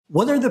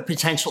What are the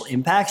potential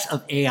impacts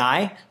of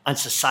AI on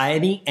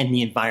society and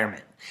the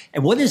environment?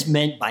 And what is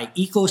meant by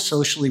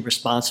eco-socially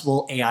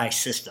responsible AI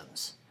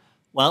systems?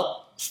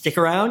 Well, stick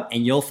around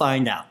and you'll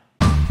find out.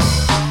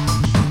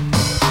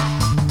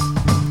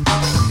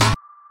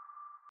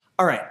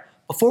 All right,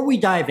 before we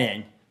dive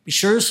in, be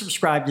sure to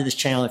subscribe to this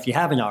channel if you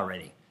haven't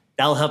already.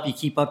 That'll help you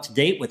keep up to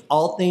date with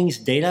all things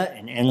data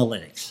and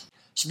analytics.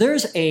 So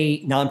there's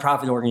a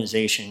nonprofit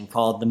organization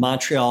called the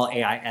Montreal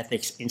AI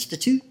Ethics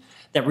Institute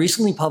that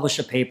recently published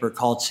a paper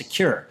called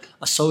Secure,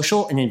 a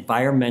social and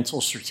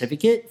environmental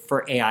certificate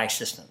for AI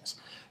systems.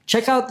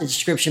 Check out the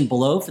description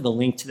below for the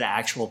link to the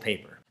actual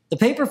paper. The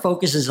paper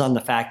focuses on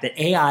the fact that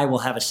AI will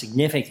have a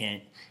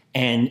significant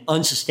and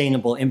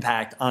unsustainable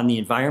impact on the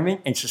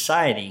environment and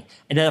society,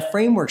 and that a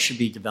framework should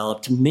be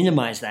developed to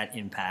minimize that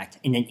impact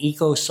in an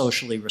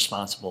eco-socially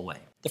responsible way.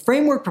 The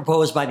framework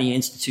proposed by the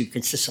Institute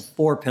consists of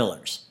 4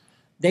 pillars.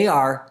 They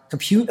are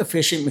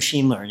compute-efficient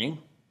machine learning,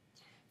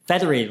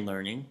 federated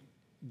learning,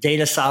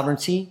 data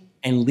sovereignty,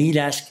 and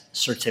LEED-esque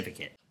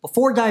certificate.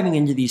 Before diving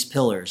into these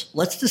pillars,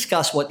 let's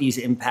discuss what these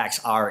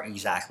impacts are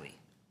exactly.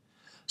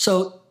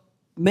 So,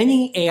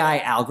 many AI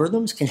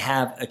algorithms can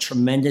have a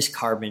tremendous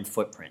carbon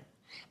footprint,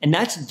 and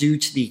that's due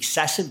to the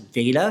excessive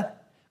data,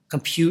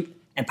 compute,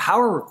 and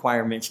power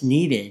requirements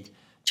needed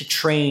to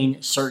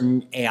train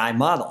certain AI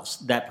models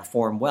that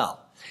perform well.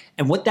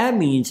 And what that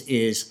means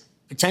is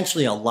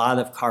potentially a lot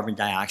of carbon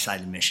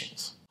dioxide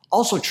emissions.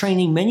 Also,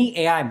 training many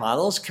AI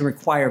models can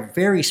require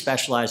very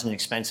specialized and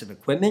expensive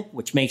equipment,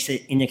 which makes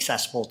it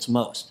inaccessible to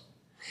most.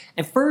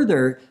 And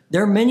further,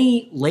 there are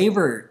many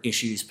labor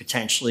issues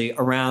potentially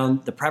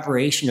around the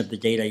preparation of the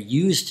data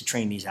used to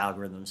train these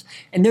algorithms,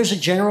 and there's a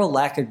general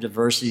lack of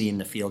diversity in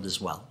the field as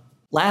well.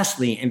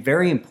 Lastly, and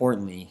very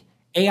importantly,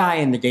 AI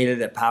and the data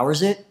that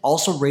powers it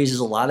also raises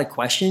a lot of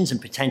questions and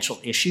potential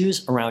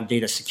issues around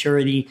data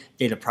security,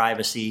 data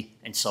privacy,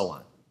 and so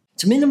on.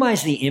 To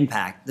minimize the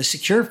impact, the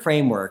Secure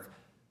framework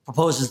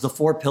proposes the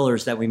 4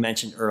 pillars that we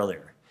mentioned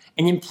earlier.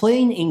 And in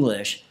plain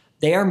English,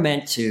 they are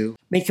meant to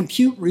make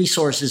compute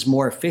resources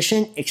more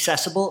efficient,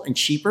 accessible, and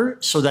cheaper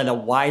so that a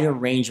wider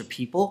range of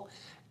people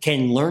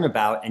can learn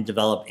about and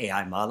develop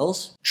AI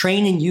models,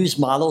 train and use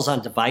models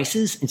on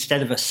devices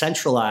instead of a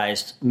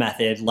centralized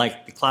method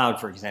like the cloud,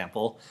 for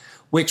example,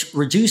 which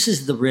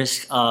reduces the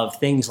risk of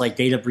things like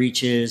data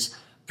breaches,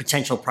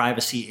 potential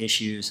privacy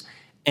issues,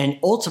 and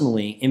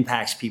ultimately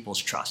impacts people's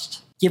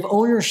trust. Give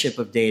ownership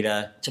of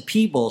data to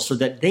people so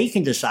that they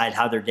can decide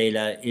how their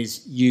data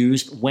is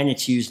used, when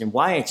it's used, and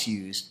why it's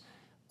used,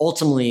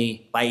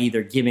 ultimately by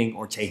either giving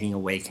or taking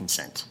away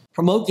consent.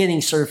 Promote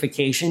getting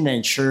certification that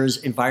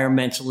ensures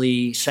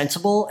environmentally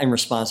sensible and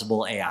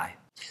responsible AI.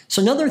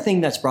 So another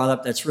thing that's brought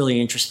up that's really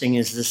interesting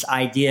is this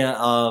idea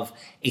of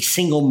a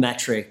single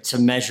metric to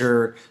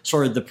measure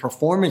sort of the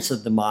performance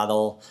of the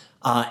model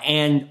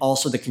and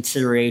also the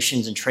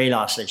considerations and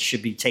trade-offs that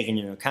should be taken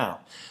into account.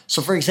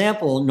 So for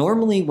example,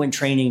 normally when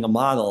training a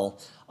model,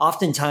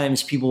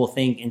 oftentimes people will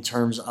think in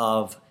terms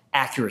of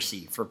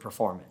accuracy for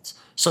performance.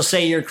 So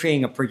say you're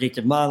creating a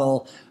predictive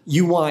model,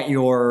 you want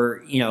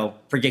your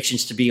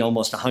predictions to be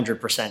almost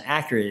 100%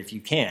 accurate if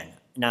you can.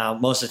 Now,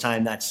 most of the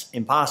time that's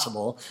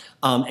impossible.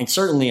 And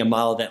certainly a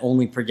model that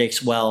only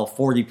predicts well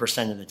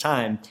 40% of the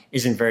time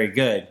isn't very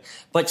good.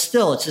 But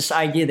still, it's this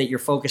idea that you're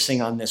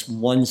focusing on this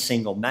one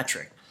single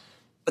metric.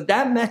 But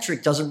that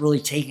metric doesn't really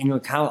take into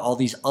account all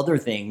these other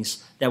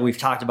things that we've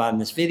talked about in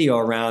this video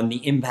around the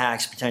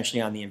impacts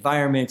potentially on the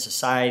environment,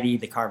 society,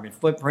 the carbon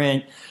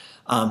footprint,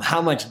 how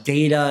much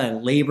data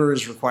and labor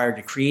is required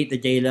to create the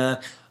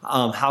data,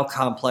 how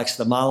complex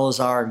the models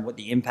are and what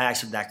the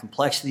impacts of that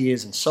complexity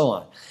is, and so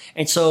on.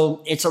 And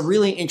so it's a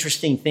really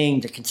interesting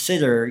thing to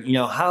consider,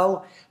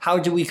 how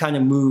do we kind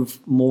of move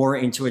more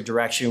into a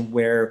direction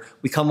where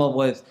we come up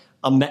with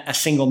a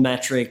single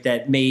metric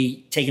that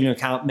may take into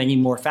account many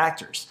more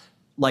factors,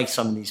 like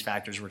some of these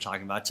factors we're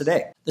talking about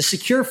today. The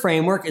Secure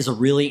framework is a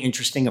really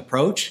interesting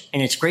approach,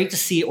 and it's great to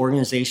see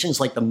organizations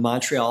like the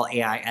Montreal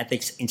AI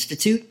Ethics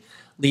Institute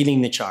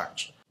leading the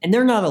charge. And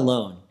they're not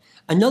alone.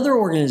 Another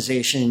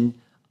organization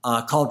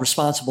called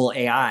Responsible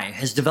AI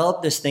has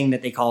developed this thing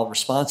that they call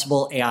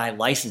Responsible AI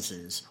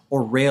Licenses,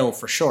 or RAIL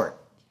for short.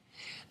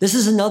 This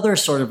is another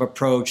sort of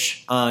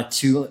approach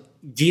to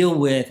deal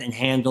with and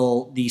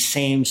handle these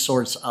same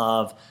sorts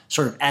of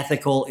sort of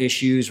ethical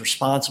issues,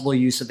 responsible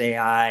use of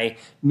AI,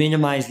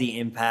 minimize the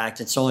impact,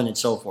 and so on and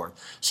so forth.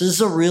 So this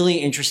is a really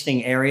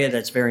interesting area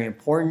that's very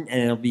important,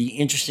 and it'll be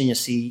interesting to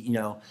see,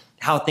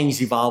 how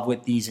things evolve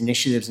with these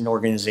initiatives and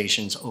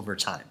organizations over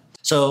time.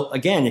 So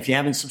again, if you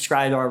haven't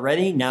subscribed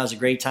already, now's a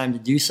great time to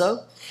do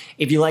so.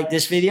 If you like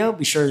this video,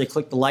 be sure to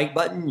click the like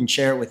button and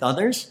share it with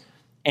others.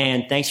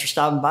 And thanks for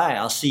stopping by.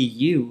 I'll see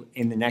you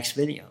in the next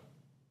video.